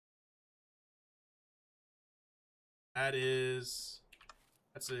That's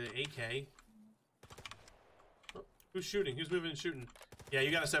a AK. Oh, who's shooting? Who's moving and shooting? Yeah,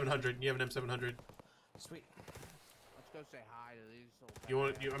 you got a 700. You have an M700. Sweet. Let's go say hi to these old You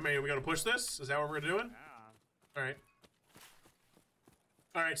want? I mean, are we gonna push this? Is that what we're doing? Yeah. All right.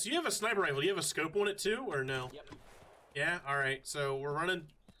 All right. So you have a sniper rifle. Do you have a scope on it too, or no? Yep. Yeah. All right. So we're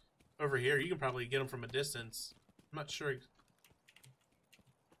running over here. You can probably get them from a distance. I'm not sure.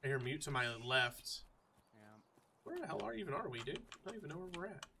 I hear mute to my left. Yeah. Where the hell are we, dude? I don't even know where we're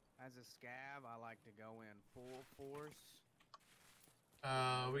at. As a scav, I like to go in full force.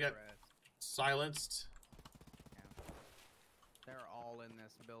 We got silenced. Yeah. They're all in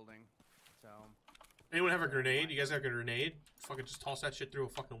this building, so. Anyone have a grenade? You guys have a grenade? Fucking just toss that shit through a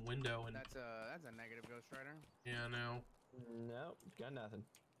fucking window and. That's a negative, Ghost Rider. Yeah, I know. Nope, got nothing.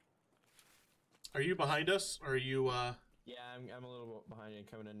 Are you behind us? Or are you? Yeah, I'm a little behind you,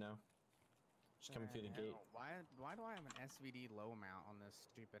 coming in now. Just coming through the gate. Why do I have an SVD low mount on this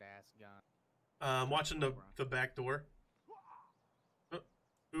stupid ass gun? I'm watching the back door. Oh,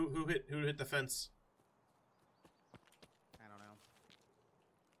 who hit the fence? I don't know.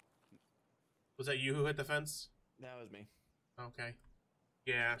 Was that you who hit the fence? That was me. Okay.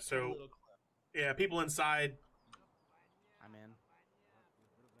 Yeah. So. Yeah, people inside. I'm in.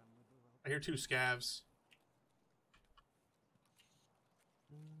 I hear 2 scavs.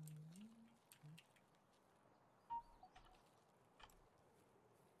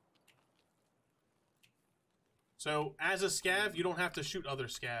 So, as a scav, you don't have to shoot other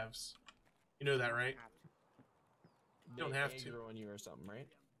scavs. You know that, right? You don't have to. Aggro on you or something, right?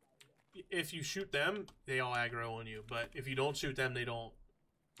 If you shoot them, they all aggro on you. But if you don't shoot them, they don't.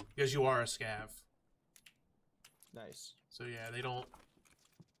 Because you are a scav. Nice. So yeah, they don't.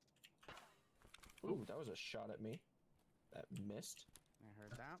 Ooh, that was a shot at me. That missed. I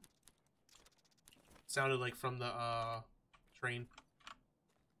heard that. Sounded like from the train.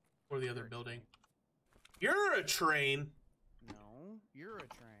 Or the other building. You're a train! No, you're a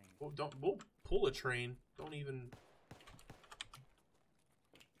train. We'll pull a train. Don't even...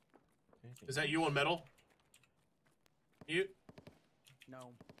 Is that you on metal? You?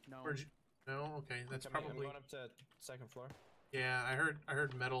 No, no. Where'd you... No? Okay, that's I'm probably... going up to 2nd floor. Yeah, I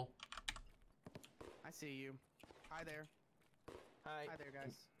heard metal. I see you. Hi there. Hi. Hi there,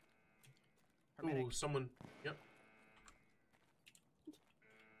 guys. Ooh, Hermetic. someone... Yep.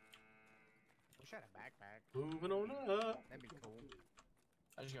 Wish I had a backpack. Moving on up. That'd be cool.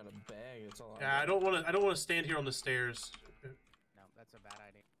 I just got a bag. That's all. Yeah, I don't want to stand here on the stairs. No, that's a bad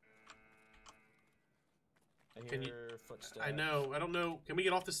idea. I Can hear footsteps. I know. I don't know. Can we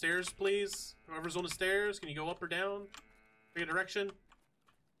get off the stairs, please? Whoever's on the stairs, can you go up or down? Pick a direction.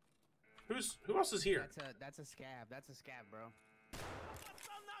 Who else is here? That's a scab. That's a scab, bro.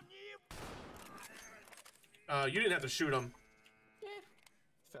 You didn't have to shoot him. Yeah.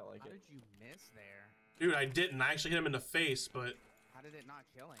 Felt like How it. did you miss there? Dude, I didn't. I actually hit him in the face, but How did it not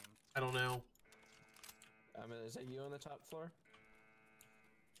kill him? I don't know. Is that you on the top floor?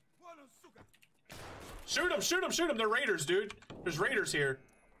 Shoot him! Shoot him! Shoot him! They're raiders, dude. There's raiders here.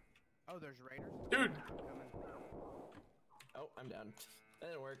 Oh, there's raiders? Dude. I'm coming. Oh, I'm down. That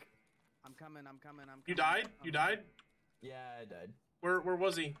didn't work. I'm coming. You died? You died? Yeah, I died. Where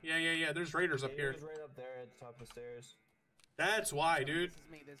was he? Yeah. There's raiders up He here. was right up there at the top of the stairs. That's why, dude.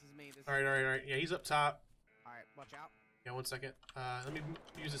 This is me. All right. Yeah, he's up top. All right, watch out. Yeah, 1 second. Let me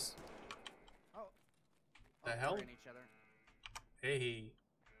use this. Oh. The Oh, hell? we're in each other. Hey.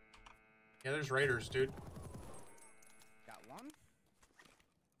 Yeah, there's raiders, dude. Got one.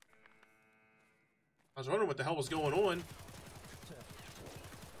 I was wondering what the hell was going on.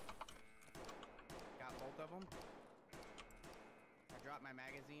 Got both of them. I dropped my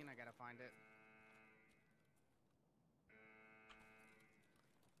magazine. I gotta find it.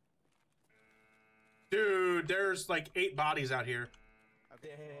 Dude, there's like 8 bodies out here.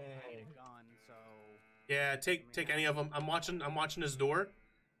 Okay. Well, I had a gun, so. Yeah, take any of them. I'm watching his door.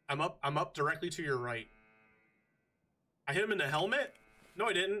 I'm up directly to your right. I hit him in the helmet? No,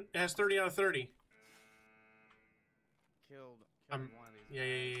 I didn't. It has 30 out of 30. Killed one of these.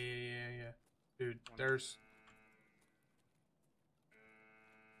 Yeah. Dude, there's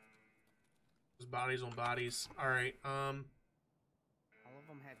bodies on bodies. All right. All of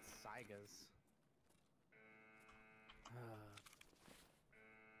them had Saigas.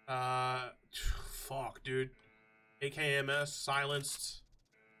 Fuck, dude. AKMS silenced.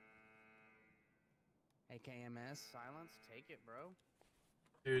 AKMS silence. Take it, bro.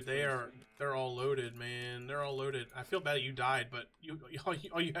 Dude, they're all loaded, man. They're all loaded. I feel bad you died, but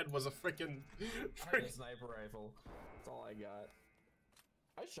all you had was a freaking I had a sniper rifle. That's all I got.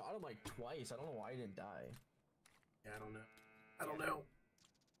 I shot him like twice. I don't know why he didn't die. Yeah, I don't know. I don't know.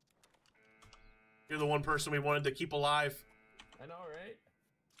 You're the one person we wanted to keep alive. I know, right?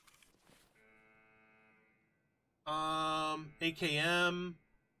 AKM.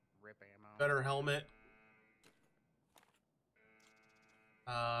 Rip ammo. Better helmet.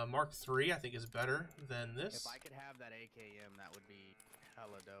 Mark III, I think, is better than this. If I could have that AKM, that would be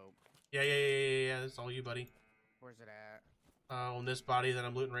hella dope. Yeah. That's all you, buddy. Where's it at? On this body that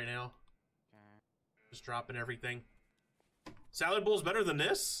I'm looting right now. Okay. Just dropping everything. Salad bowl's better than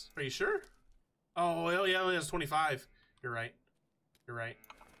this? Are you sure? Oh, hell yeah, it only has 25. You're right. You're right.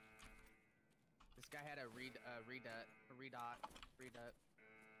 This guy had a redot,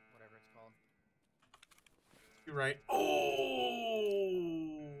 whatever it's called. You're right.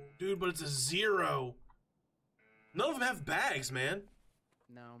 Oh, dude, but it's a 0. None of them have bags, man.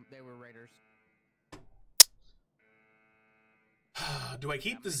 No, they were raiders. Do I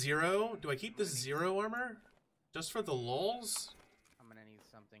keep the 0? Do I keep the 0 armor? Just for the lulz? I'm gonna need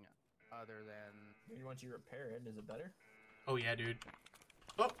something other than... Maybe once you repair it, is it better? Oh, yeah, dude.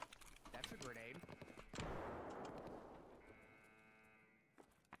 Oh! That's a grenade.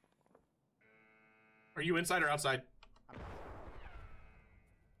 Are you inside or outside?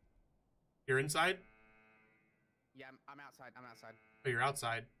 You're inside? Yeah, I'm outside. I'm outside. Oh, you're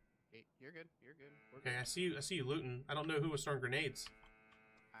outside. You're good. You're good. We're Okay, good. I see you looting. I don't know who was throwing grenades.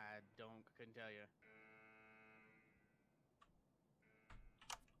 Couldn't tell you.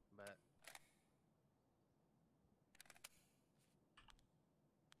 But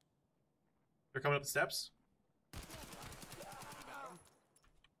They're coming up the steps.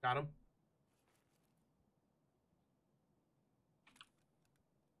 Got him.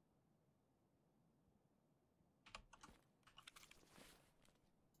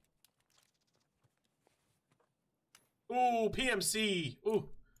 Ooh, PMC. Ooh.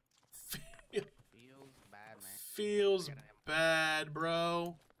 feels bad, man. Feels bad,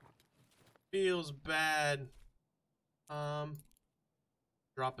 bro. Feels bad.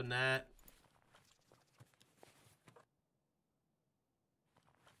 Dropping that.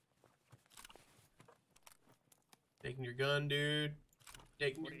 Taking your gun, dude.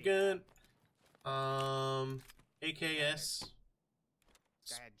 Taking your gun. AKS. This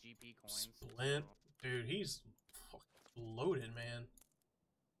guy had GP coins. Splint. Dude, he's fucking loaded, man.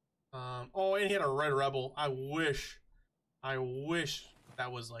 Oh, and he had a red rebel. I wish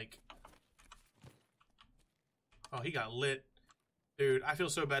that was like... Oh, he got lit. Dude, I feel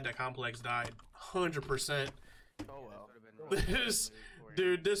so bad that Complex died. 100%. Oh well. This,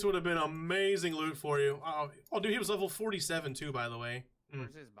 dude, this would have been amazing loot for you. Oh, dude, he was level 47 too, by the way.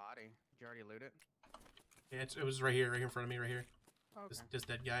 Where's his body? Did you already loot it? Yeah, it was right here in front of me, right here. Oh, okay. This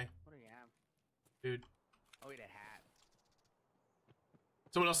dead guy. What do you have? Dude. Oh, he had a hat.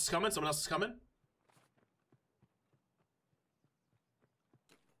 Someone else is coming. Someone else is coming.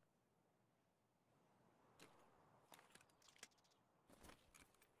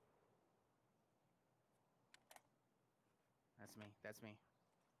 That's me. That's me.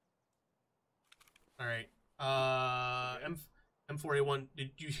 All right. M4A1.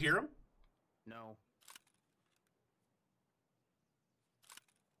 Did you hear him? No.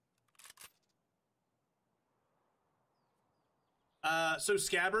 So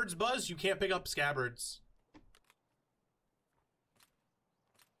scabbards, Buzz, you can't pick up scabbards.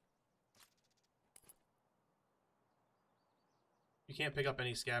 You can't pick up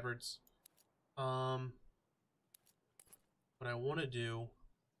any scabbards. What I want to do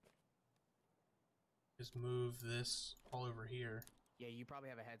is move this all over here. Yeah, you probably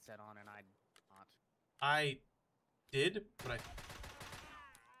have a headset on and I not. I did, but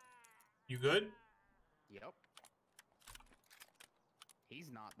You good? Yep. He's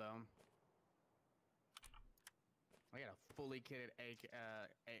not though. I got a fully kitted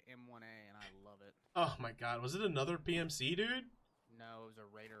M1A and I love it. Oh my god, was it another PMC, dude? No, it was a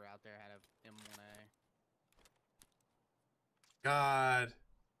raider out there had a M1A. God.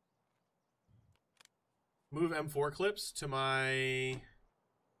 Move M4 clips to my...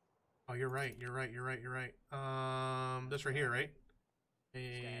 Oh, you're right. This right here, right?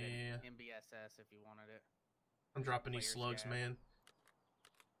 Yeah. MBSS if you wanted it. I'm dropping these Player slugs, scab. man.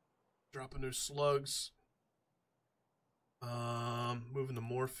 Dropping those slugs. Moving the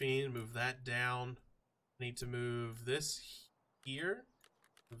morphine. Move that down. Need to move this here.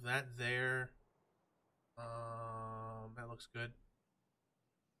 Move that there. That looks good.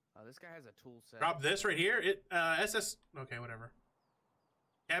 Oh, this guy has a tool set. Drop this right here. It SS. Okay, whatever.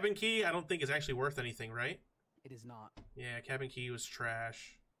 Cabin key. I don't think is actually worth anything, right? It is not. Yeah, cabin key was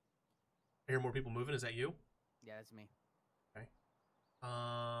trash. I hear more people moving. Is that you? Yeah, that's me. Okay.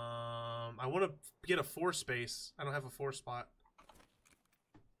 I want to get a 4 space. I don't have a 4 spot.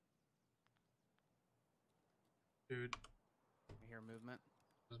 Dude. I hear movement.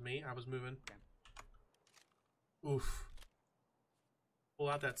 It was me. I was moving. Okay. Oof. Pull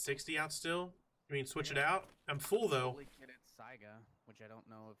out that 60 out still. You mean switch it out? I'm full though. Fully kitted Saiga, which I don't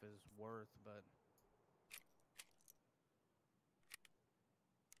know if is worth, but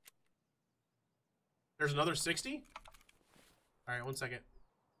There's another 60? Alright, 1 second.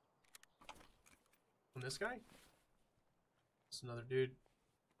 On this guy? It's another dude.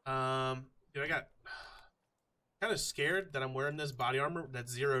 Dude, I got kind of scared that I'm wearing this body armor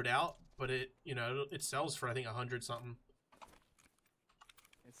that's zeroed out, but it, you know, it sells for I think 100 something.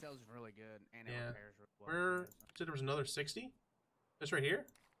 it sells really good and it Yeah. repairs really well. Where too, so. said there was another 60? This right here?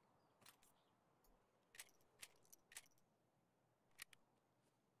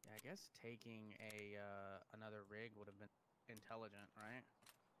 Yeah, I guess taking a another rig would have been intelligent, right?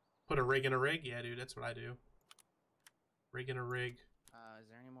 Put a rig in a rig? Yeah, dude, that's what I do. Rig in a rig. Is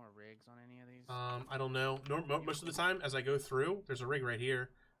there any more rigs on any of these? I don't know. Most of the time, as I go through, there's a rig right here.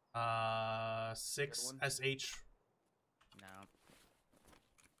 6 SH No.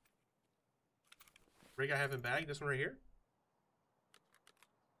 rig I have in bag. This one right here.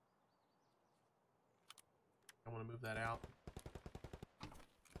 I want to move that out.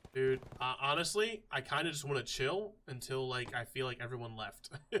 Dude, honestly, I kind of just want to chill until, like, I feel like everyone left.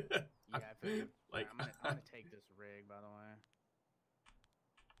 Yeah, I feel you. Like, I'm gonna take this rig, by the way.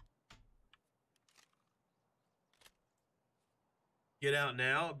 get out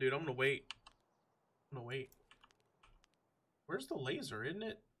now? Dude, I'm gonna wait. I'm gonna wait. Where's the laser, isn't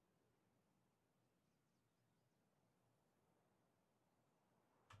it?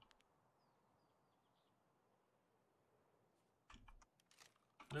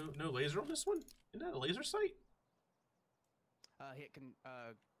 No laser on this one? Isn't that a laser sight?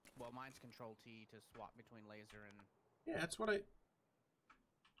 Well, mine's Control T to swap between laser and. Yeah, that's what I...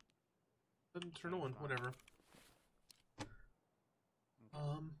 Doesn't turn on, whatever. Okay.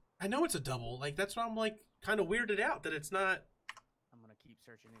 I know it's a double. Like, that's why I'm, like, kind of weirded out that it's not... I'm gonna keep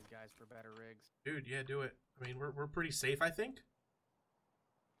searching these guys for better rigs. Dude, yeah, do it. I mean, we're pretty safe, I think.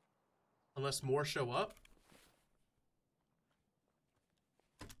 Unless more show up.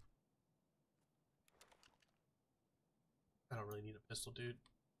 I don't really need a pistol, dude.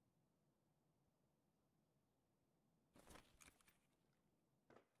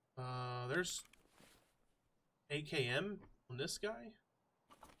 There's AKM on this guy.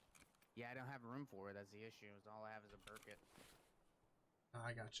 Yeah, I don't have room for it. That's the issue. Is all I have is a Burkett.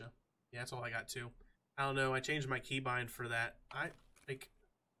 I gotcha. Yeah, that's all I got too. I don't know. I changed my keybind for that. What's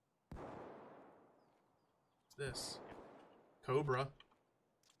this? Cobra.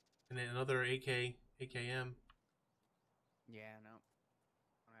 And then another AKM. Yeah, no.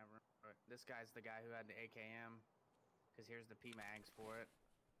 I don't have room for it. This guy's the guy who had the AKM. Because here's the P-Mags for it.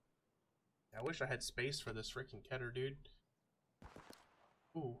 I wish I had space for this freaking Keter, dude.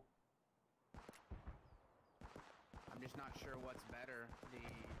 Ooh. I'm just not sure what's better.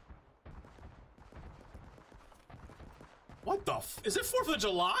 What the f- Is it 4th of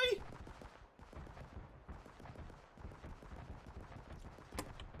July?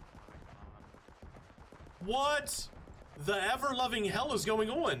 What the ever-loving hell is going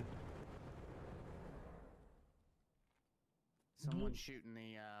on? Someone's shooting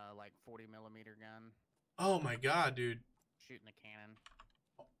the, like, 40mm gun. Oh my god, dude. Shooting the cannon.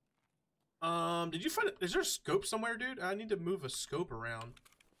 Did you find it? Is there a scope somewhere, dude? I need to move a scope around.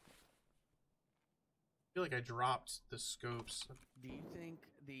 I feel like I dropped the scopes. Do you think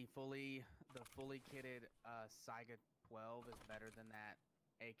the fully kitted Saiga 12 is better than that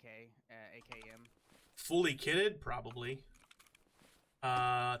AKM? Fully kitted? Probably.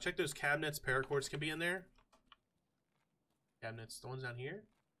 Check those cabinets. Paracords can be in there. Cabinets. The ones down here?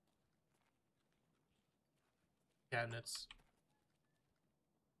 Cabinets.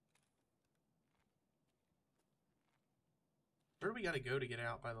 Where do we gotta go to get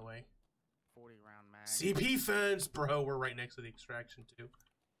out, by the way? 40 round mag. CP fence! Bro, we're right next to the extraction, too.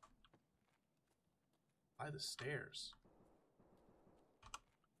 By the stairs.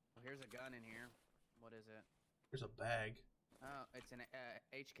 Well, here's a gun in here. What is it? There's a bag. Oh, it's an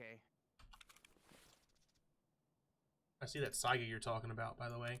HK. I see that Saiga you're talking about, by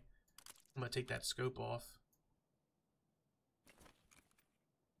the way. I'm gonna take that scope off.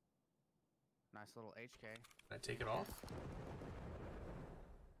 Nice little HK. Can I take it off?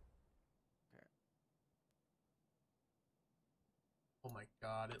 Okay. Oh my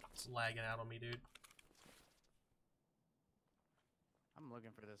god, it's lagging out on me, dude. I'm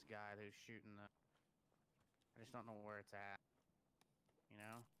looking for this guy who's shooting the... I just don't know where it's at. You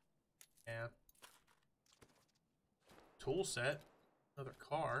know? Yeah. Tool set. Another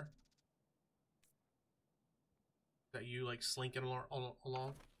car. That you like slinking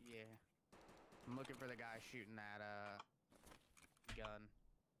along? Yeah. I'm looking for the guy shooting that gun.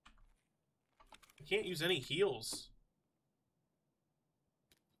 I can't use any heals.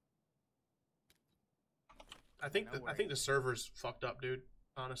 I think I think the server's fucked up, dude.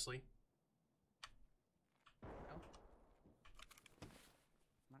 Honestly. No.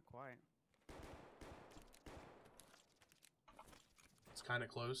 Not quite. It's kind of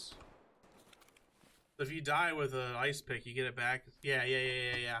close. If you die with an ice pick, you get it back. Yeah.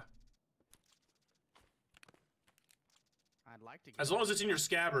 I'd like to get As long as it's in your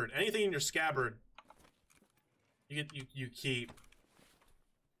scabbard. Anything in your scabbard, you keep.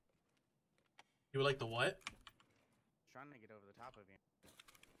 You would like the what? Trying to get over the top of you.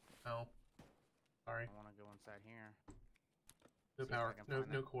 Oh. Sorry. I want to go inside here. No See if I power. can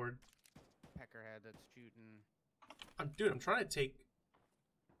find No that cord. Peckerhead that's shooting. Dude, I'm trying to take.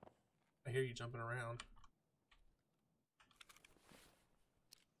 I hear you jumping around.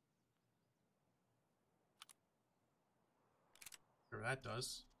 Whatever that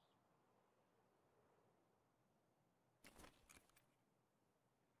does.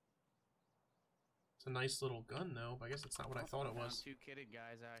 It's a nice little gun, though. But I guess it's not what I thought it was. Two kitted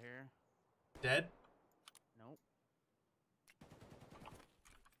guys out here. Dead? Nope.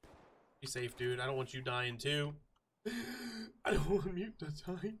 Be safe, dude. I don't want you dying, too. I don't want Mute to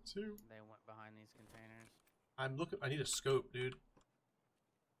die, too. They went behind these containers. I'm looking. I need a scope, dude.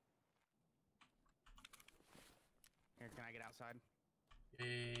 Here, can I get outside?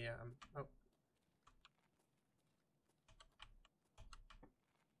 Yeah. Oh.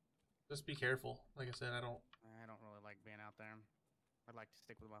 Just be careful. Like I said, I don't really like being out there. I'd like to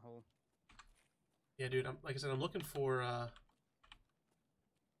stick with my hole. Yeah, dude. Like I said, I'm looking for a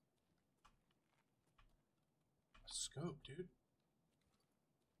scope, dude.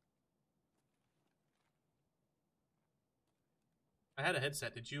 I had a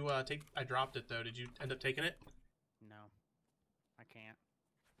headset. Did you take? I dropped it though. Did you end up taking it? No, I can't.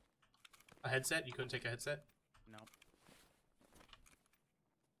 A headset? You couldn't take a headset? No.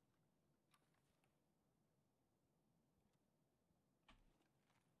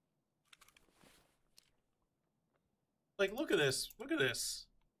 Like, look at this. Look at this.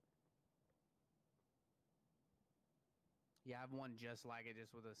 Yeah, I have one just like it,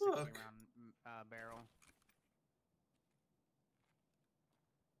 just with a 60-round barrel.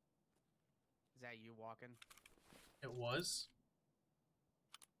 Is that you walking? It was.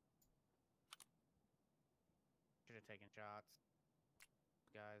 Should have taken shots,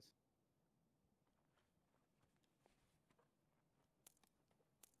 guys.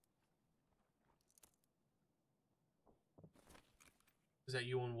 Is that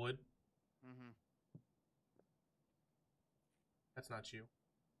you on wood? Mm-hmm. That's not you.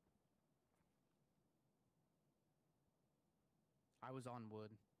 I was on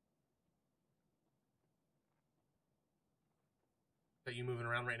wood. Is that you moving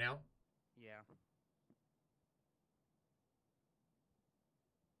around right now? Yeah.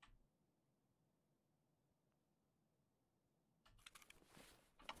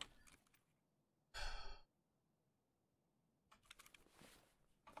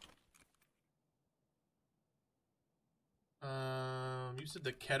 You said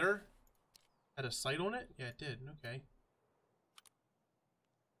the Keter had a sight on it? Yeah, it did. Okay.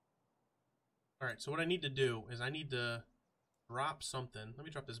 Alright, so what I need to do is I need to drop something. Let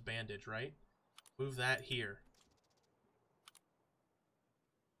me drop this bandage, right? Move that here.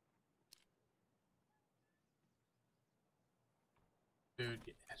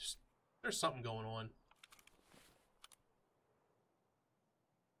 Dude, there's something going on.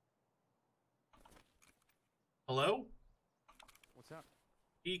 Hello? What's up?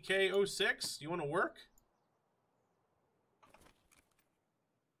 EK06, you want to work?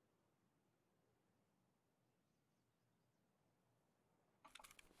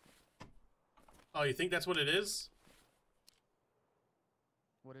 Oh, you think that's what it is?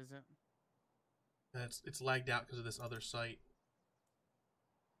 What is it? It's lagged out because of this other site.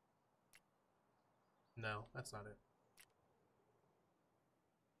 No, that's not it.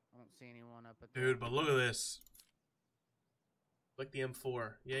 I don't see anyone up at Dude, but look at this. Like the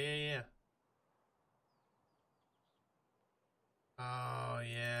M4. Yeah. Oh,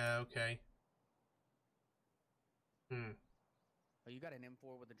 yeah, okay. Oh, you got an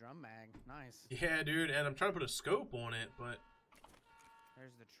M4 with a drum mag. Nice. Yeah, dude, and I'm trying to put a scope on it, but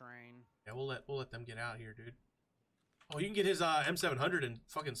There's the train. yeah, we'll let them get out here, dude. Oh, you can get his M700 and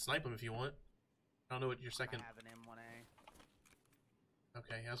fucking snipe him if you want. I don't know what your second. I have an M1A.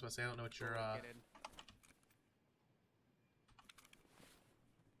 Okay, I was about to say I don't know what your fully kitted.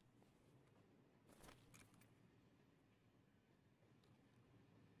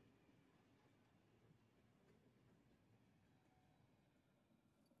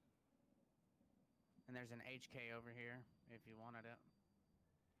 And there's an HK over here if you wanted it.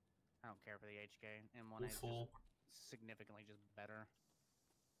 I don't care for the HK. M1A is full. just significantly just better.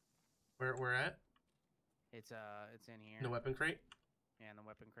 Where at? It's in here. In the weapon crate? Yeah, in the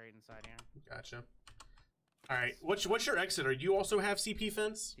weapon crate inside here. Gotcha. All right, what's your exit? Or you also have CP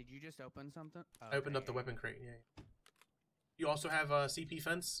fence? Did you just open something? Oh, I opened up the weapon crate. Yeah. You also have CP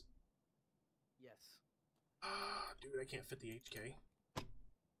fence? Yes. Ah, dude, I can't fit the HK.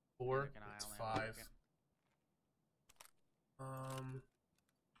 4. It's 5.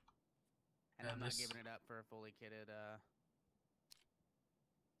 And I'm not giving it up for a fully kitted.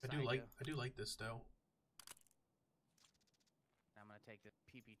 I do like this though. I'm gonna take the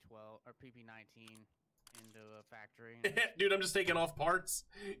PP12 or PP19 into a factory. Dude, I'm just taking off parts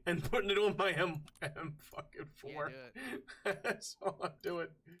and putting it on my M fucking 4. Yeah, do it. That's all I'm doing.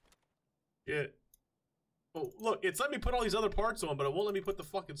 Yeah. Oh, look, it's let me put all these other parts on, but it won't let me put the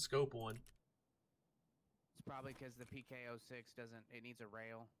fucking scope on. It's probably because the PK06 doesn't. It needs a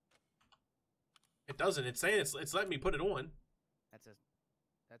rail. It doesn't. It's saying it's letting me put it on. That's a.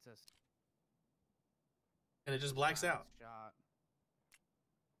 And it just blacks out. Shot.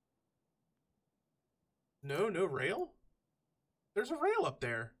 No rail? There's a rail up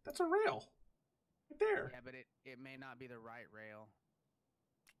there. That's a rail. Right there. Yeah, but it may not be the right rail.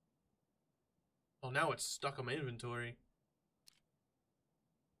 Well, now it's stuck on my inventory.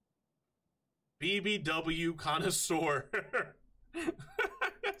 BBW Connoisseur.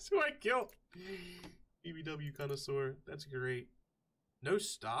 That's who I killed. BBW Connoisseur. That's great. No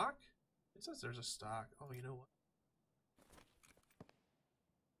stock? It says there's a stock. Oh, you know what?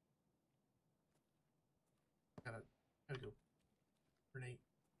 Gotta go. Grenade.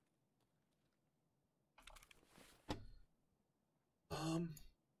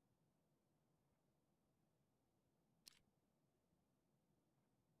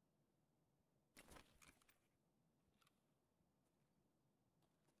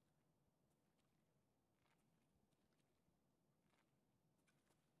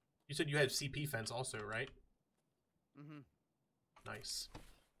 You said you had CP fence also, right? Mm-hmm. Nice.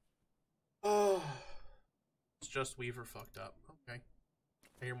 Oh, it's just Weaver fucked up. Okay.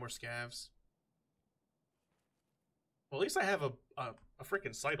 I hear more scavs. Well, at least I have a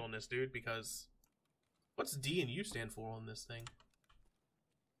freaking sight on this dude, because what's D and U stand for on this thing?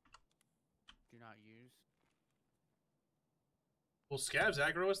 Do not use. Well, scavs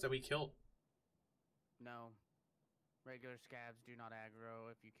aggro us that we killed. No. Regular scavs do not aggro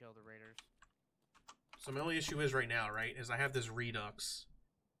if you kill the raiders. So my only issue is right now, right, is I have this Redux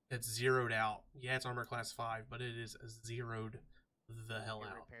that's zeroed out. Yeah, it's armor class 5, but it is zeroed the hell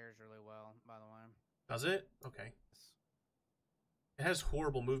out. It repairs really well, by the way. Does it? Okay. It has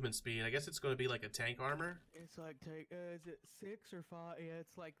horrible movement speed. I guess it's going to be like a tank armor. It's like is it 6 or 5? Yeah,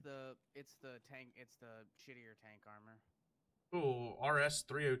 it's like the shittier tank armor. Ooh, RS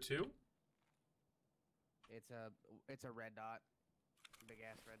 302. It's a red dot, big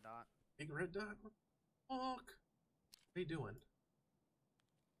ass red dot. Big red dot. What the fuck? What are you doing?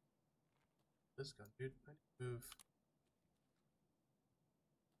 This gun, dude. I need to move.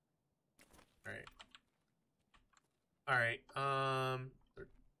 Alright.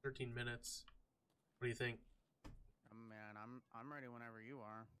 13 minutes. What do you think? Man, I'm ready whenever you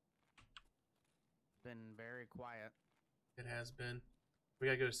are. Been very quiet. It has been. We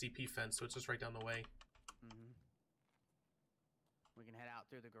gotta go to CP fence, so it's just right down the way. Mm-hmm. We can head out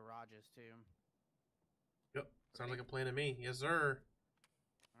through the garages too. Yep. Sounds like a plan to me. Yes, sir.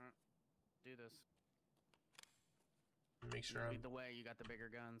 Alright. Do this. Make sure Lead the way. You got the bigger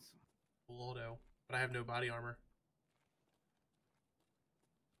guns. Full auto, but I have no body armor.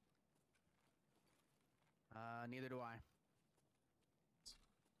 Neither do I.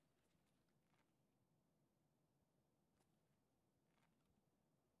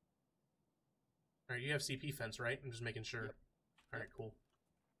 Alright, you have CP fence, right? I'm just making sure. Yep. Alright, cool.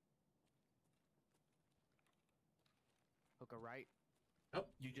 Hook a right. Oh.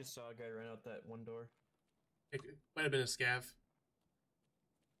 You just saw a guy run out that one door. It might have been a scav.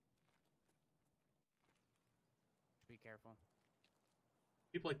 Be careful.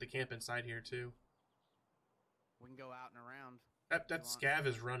 People like to camp inside here too. We can go out and around. That scav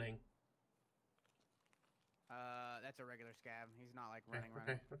is running. That's a regular scav. He's not like running.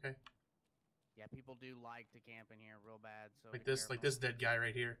 Okay. Yeah, people do like to camp in here real bad. So Like this dead guy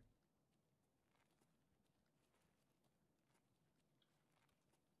right here.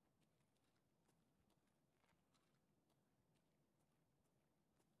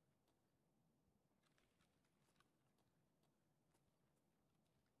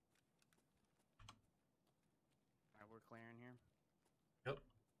 in here. Yep.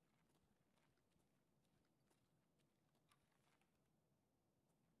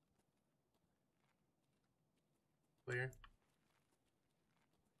 Clear.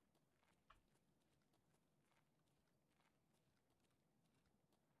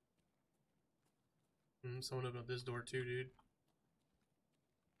 Someone opened up this door too, dude.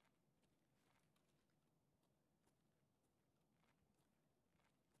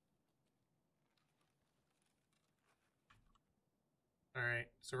 All right,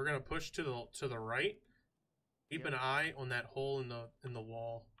 so we're gonna push to the right. Keep an eye on that hole in the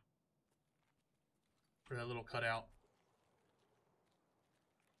wall, or that little cutout.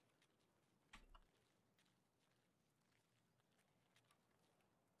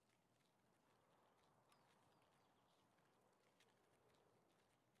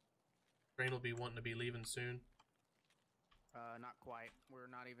 Train will be wanting to be leaving soon. Not quite. We're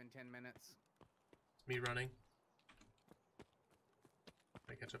not even 10 minutes. It's me running.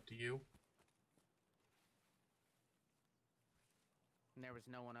 I catch up to you. And there was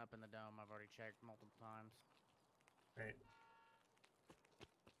no one up in the dome. I've already checked multiple times. Right.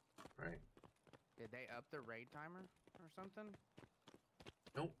 Right. Did they up the raid timer or something?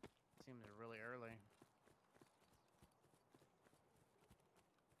 Nope. Seems really early.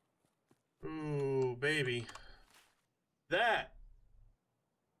 Ooh, baby. That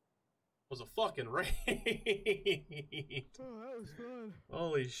was a fucking raid. Oh, that was fun.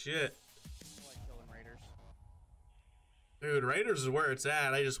 Holy shit. I like killing raiders. Dude, Raiders is where it's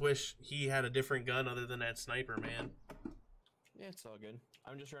at. I just wish he had a different gun other than that sniper, man. Yeah, it's all good.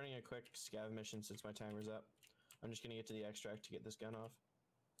 I'm just running a quick scav mission since my timer's up. I'm just gonna get to the extract to get this gun off.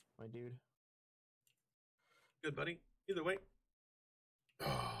 My dude. Good, buddy. Either way.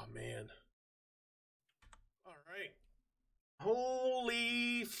 Oh, man. All right.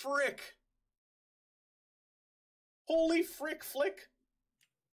 Holy frick. Holy frick flick.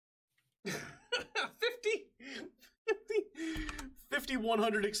 50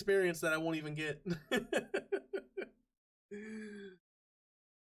 100 experience that I won't even get.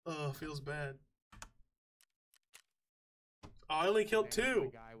 Oh, feels bad. Oh, I only killed 2.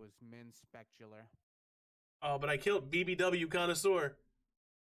 The guy was min specular. Oh, but I killed BBW Connoisseur.